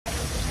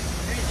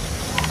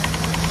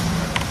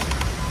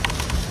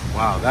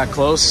Wow, that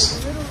close.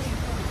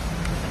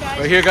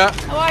 Right here, got.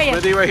 How are you?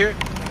 Wendy, right here.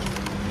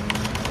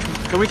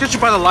 Can we get you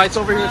by the lights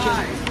over here?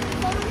 Nice.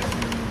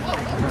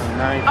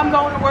 I'm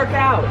going to work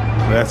out.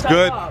 That's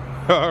good. Up.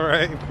 All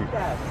right.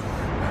 Yes.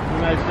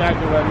 Nice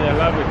jacket, Wendy. I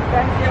love it.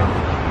 Thank you.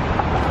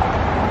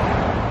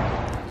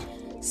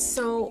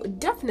 So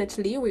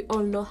definitely we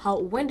all know how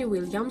Wendy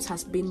Williams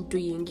has been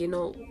doing, you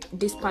know,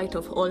 despite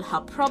of all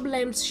her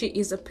problems. She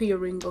is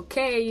appearing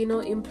okay, you know,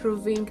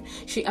 improving.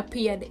 She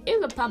appeared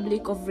in the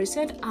public of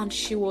recent and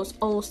she was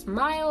all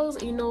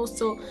smiles, you know,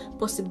 so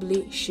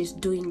possibly she's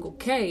doing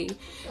okay.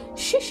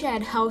 She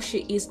shared how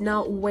she is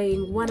now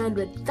weighing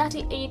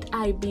 138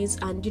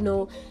 IBs and, you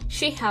know,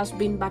 she has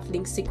been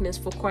battling sickness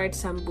for quite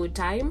some good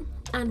time.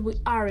 And we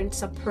aren't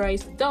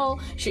surprised, though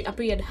she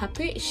appeared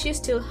happy. She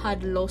still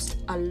had lost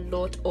a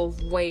lot of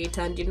weight,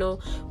 and you know,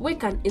 we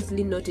can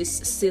easily notice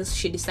since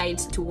she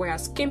decides to wear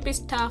skimpy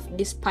stuff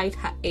despite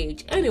her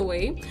age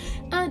anyway.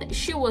 And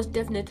she was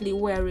definitely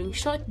wearing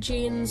short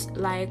jeans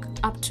like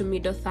up to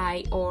middle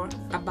thigh or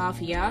above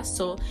here,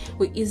 so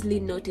we easily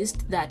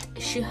noticed that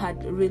she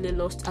had really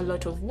lost a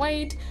lot of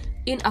weight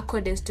in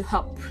accordance to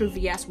her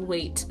previous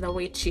weight, the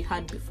weight she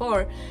had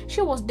before.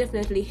 She was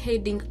definitely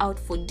heading out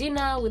for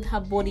dinner with her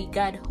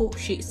bodyguard who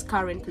she is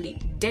currently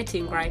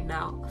dating right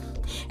now.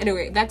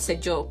 Anyway, that's a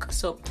joke,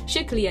 so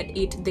she cleared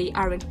it. They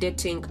aren't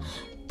dating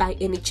by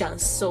any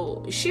chance.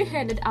 So she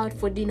headed out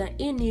for dinner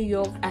in New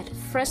York at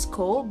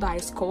Fresco by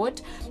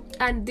Scott,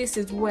 and this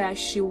is where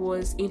she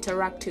was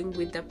interacting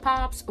with the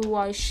pups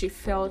while she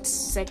felt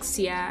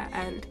sexier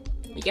and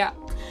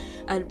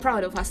and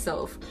proud of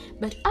herself.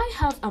 But I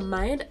have a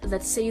mind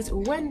that says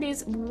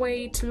Wendy's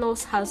weight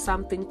loss has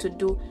something to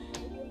do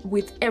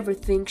with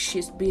everything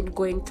she's been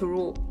going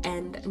through,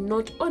 and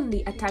not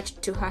only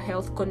attached to her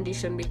health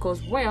condition,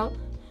 because, well,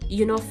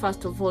 you know,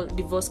 first of all,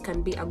 divorce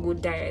can be a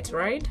good diet,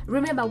 right?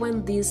 Remember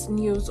when this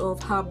news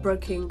of her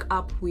breaking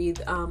up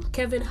with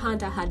Kevin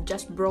Hunter had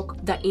just broke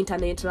the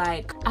internet,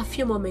 like a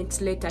few moments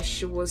later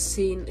she was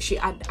seen, she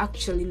had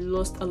actually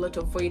lost a lot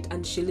of weight,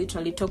 and she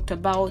literally talked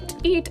about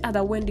it at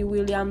the Wendy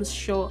Williams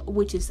show,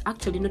 which is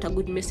actually not a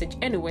good message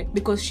anyway,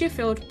 because she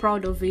felt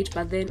proud of it,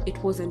 but then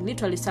it wasn't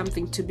literally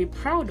something to be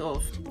proud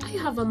of. I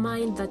have a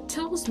mind that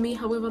tells me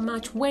however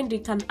much Wendy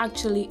can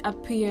actually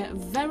appear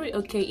very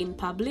okay in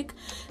public,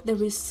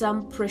 there is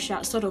some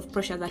pressure, sort of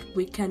pressure that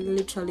we can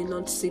literally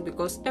not see,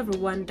 because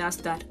everyone does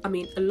that. I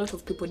mean, a lot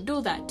of people do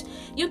that.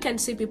 You can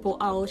see people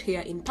out here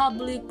in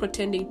public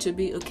pretending to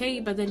be okay,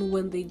 but then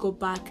when they go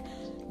back,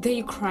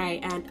 they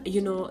cry. And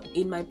you know,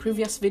 in my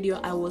previous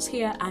video I was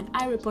here and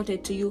I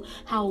reported to you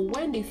how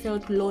Wendy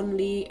felt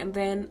lonely, and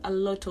then a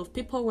lot of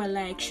people were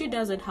like, she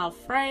doesn't have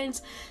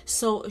friends,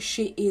 so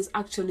she is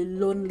actually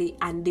lonely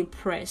and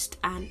depressed.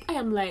 And I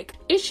am like,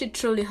 is she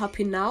truly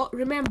happy now?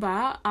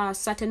 Remember, a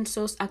certain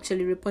source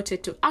actually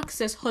reported to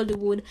Access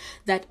Hollywood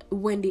that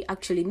Wendy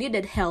actually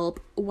needed help,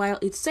 while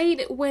it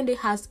said Wendy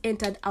has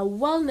entered a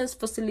wellness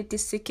facility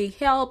seeking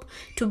help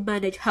to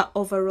manage her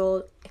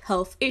overall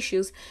health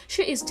issues.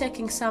 She is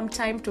taking some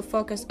time to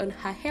focus on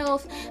her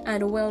health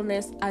and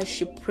wellness as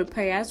she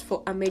prepares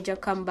for a major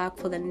comeback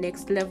for the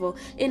next level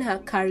in her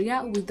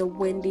career with the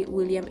Wendy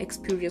Williams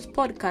Experience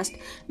podcast.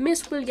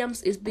 Miss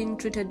Williams is being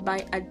treated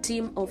by a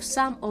team of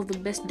some of the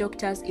best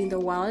doctors in the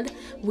world.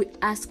 We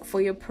ask for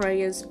your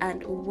prayers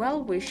and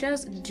well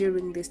wishes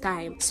during this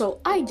time. So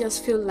I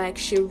just feel like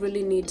she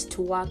really needs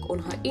to work on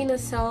her inner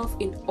self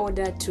in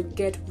order to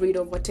get rid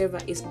of whatever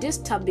is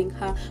disturbing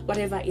her,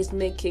 whatever is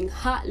making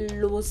her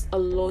lose a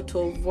lot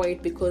of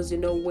weight, because you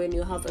know, when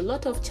you have a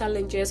lot of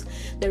challenges,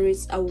 there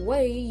is a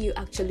way you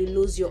actually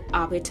lose your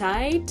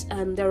appetite,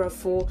 and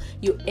therefore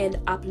you end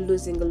up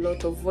losing a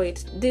lot of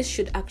weight. This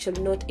should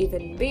actually not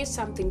even be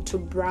something to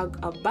brag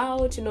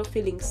about, you know,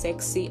 feeling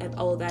sexy and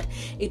all that.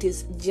 It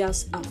is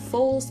just a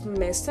false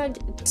message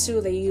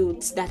to the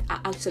youths that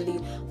are actually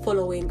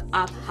following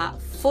up her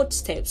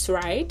footsteps,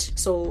 right?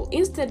 So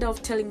instead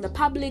of telling the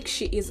public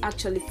she is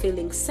actually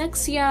feeling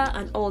sexier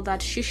and all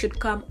that, she should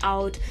come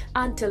out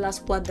and tell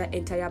us what the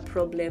entire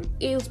problem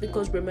is,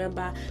 because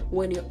remember,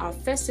 when you are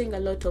facing a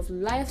lot of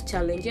life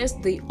challenges,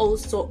 they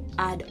also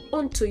add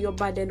onto your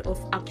burden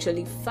of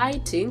actually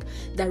fighting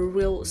the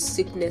real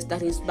sickness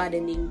that is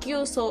burdening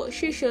you. So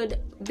she should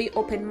be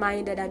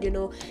open-minded and, you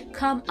know,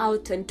 come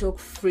out and talk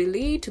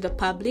freely to the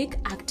public,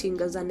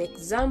 acting as an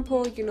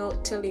example, you know,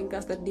 telling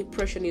us that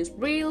depression is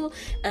real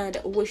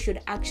and we should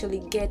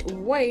actually get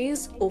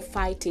ways of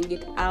fighting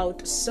it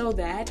out so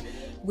that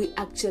we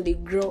actually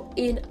grow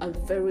in a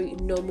very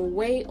normal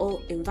way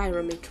or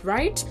environment,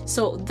 right?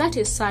 So that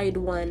is side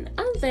one.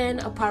 And then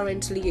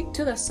apparently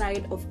to the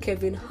side of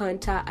Kevin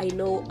Hunter, I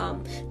know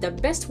the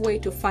best way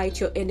to fight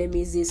your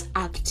enemies is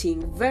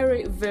acting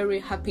very, very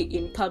happy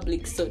in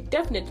public. So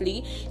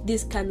definitely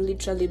this can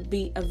literally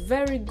be a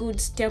very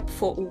good step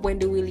for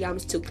Wendy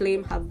Williams to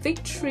claim her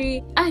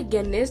victory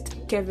against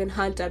Kevin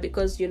Hunter,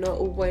 because you know,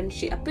 when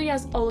she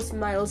appears all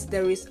smiles,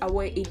 there is a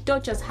way it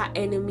touches her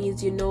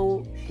enemies, you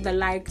know, the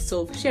likes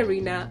of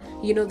Sharina.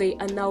 You know, they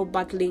are now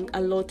battling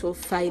a lot of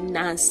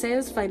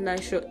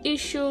financial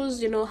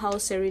issues. You know how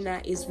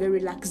Sharina is very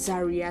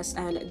luxurious,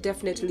 and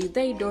definitely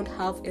they don't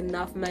have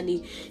enough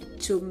money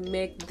to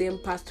make them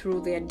pass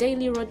through their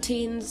daily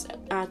routines.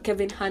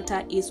 Kevin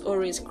Hunter is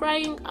always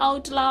crying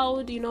out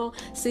loud, you know,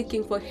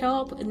 seeking for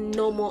help,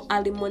 no more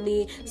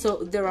alimony.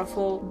 So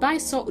therefore, by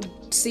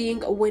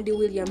seeing Wendy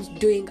Williams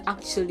doing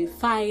actually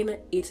fine,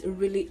 it's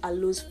really a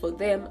lose for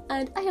them.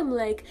 And I am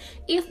like,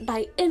 if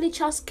by any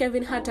chance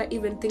Kevin Hunter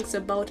even thinks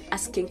about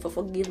asking for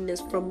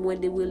forgiveness from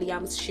Wendy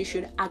Williams, she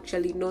should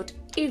actually not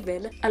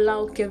even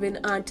allow Kevin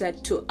Hunter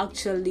to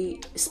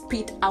actually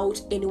spit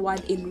out any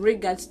word in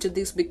regards to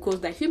this,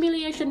 because the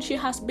humiliation she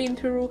has been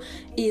through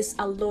is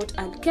a lot,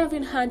 and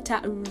Kevin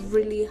Hunter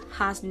really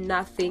has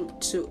nothing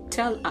to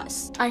tell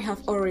us. I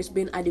have always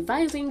been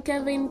advising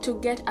Kevin to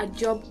get a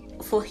job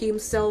for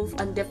himself,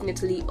 and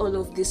definitely all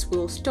of this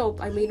will stop.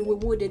 I mean, we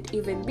wouldn't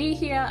even be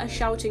here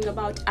shouting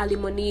about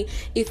alimony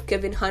if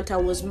Kevin Hunter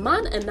was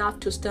man enough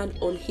to stand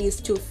on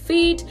his 2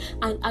 feet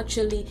and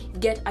actually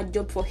get a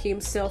job for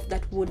himself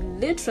that would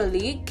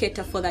literally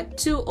cater for the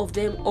 2 of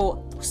them,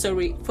 or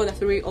sorry, for the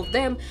 3 of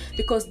them,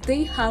 because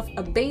they have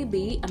a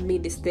baby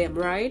amidst them,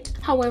 right?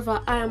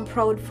 However, I am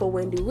proud for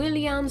Wendy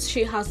Williams.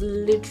 She has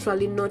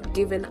literally not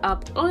given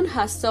up on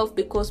herself,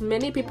 because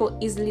many people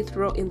easily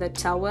throw in the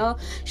towel.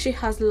 She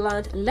has learned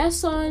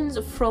lessons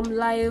from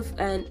life,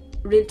 and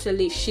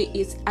literally she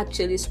is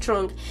actually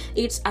strong.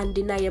 It's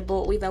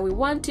undeniable, whether we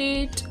want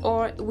it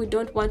or we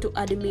don't want to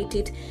admit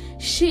it.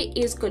 She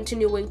is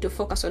continuing to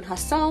focus on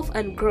herself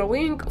and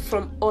growing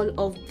from all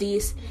of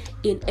this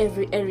in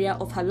every area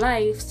of her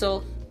life.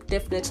 So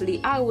definitely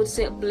I would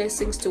say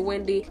blessings to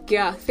Wendy.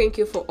 Yeah, thank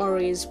you for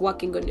always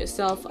working on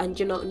yourself and,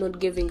 you know, not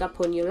giving up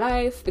on your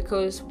life,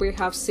 because we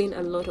have seen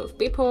a lot of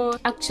people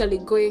actually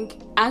going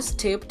a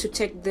step to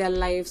take their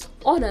lives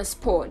on a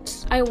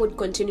spot. I would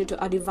continue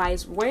to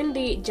advise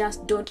Wendy,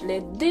 just don't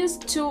let these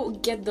 2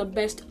 get the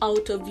best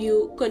out of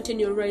you.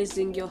 Continue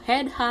raising your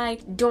head high.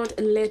 Don't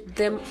let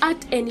them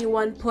at any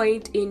one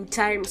point in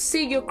time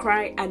see you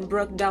cry and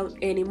break down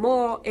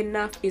anymore.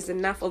 Enough is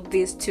enough of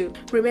these 2.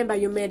 Remember,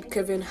 you made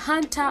Kevin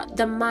Hunter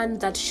the man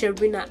that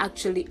Sharina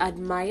actually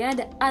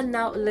admired, and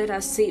now let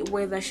us see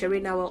whether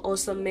Sharina will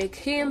also make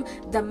him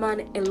the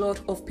man a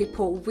lot of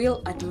people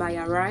will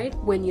admire, right?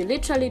 When you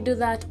literally do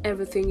that,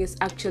 everything is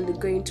actually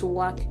going to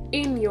work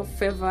in your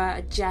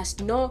favor.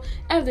 Just know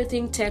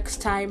everything takes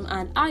time,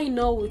 and I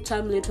know with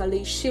time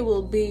literally she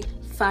will be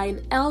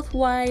fine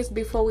health-wise.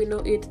 Before we know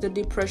it, the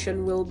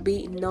depression will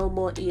be no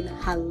more in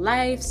her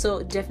life.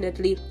 So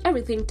definitely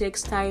everything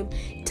takes time.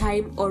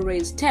 Time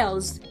always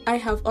tells. I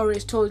have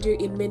always told you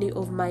in many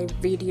of my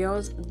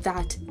videos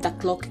that the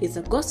clock is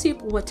a gossip.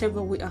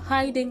 Whatever we are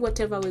hiding,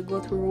 whatever we go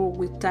through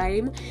with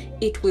time,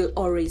 it will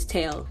always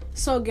tell.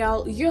 So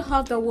girl, you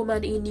have the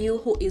woman in you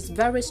who is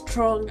very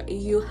strong.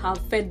 You have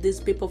fed these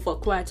people for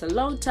quite a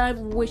long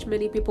time, which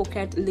many people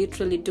can't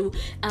literally do,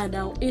 and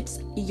now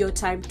it's your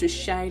time to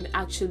shine.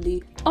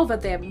 Actually, over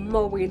them,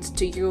 more wins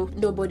to you.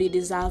 Nobody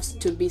deserves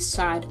to be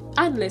sad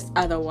unless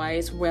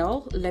otherwise.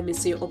 Well, let me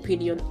see your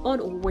opinion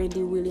on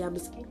Wendy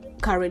Williams'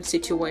 current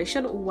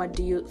situation. What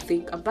do you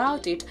think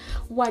about it?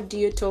 What do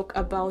you talk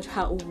about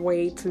her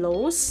weight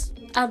loss?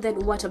 And then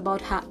what about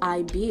her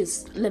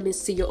IBs? Let me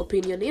see your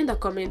opinion in the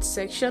comment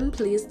section.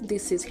 Please,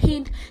 this is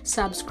hint,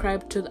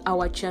 subscribe to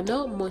our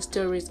channel. More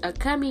stories are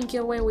coming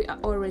your way. We are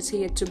always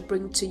here to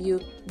bring to you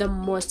the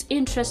most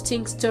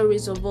interesting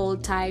stories of all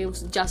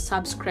times. Just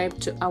subscribe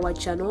to our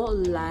channel,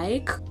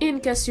 like. In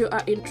case you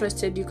are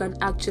interested, you can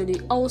actually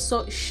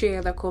also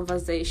share the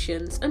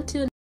conversations.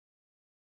 Until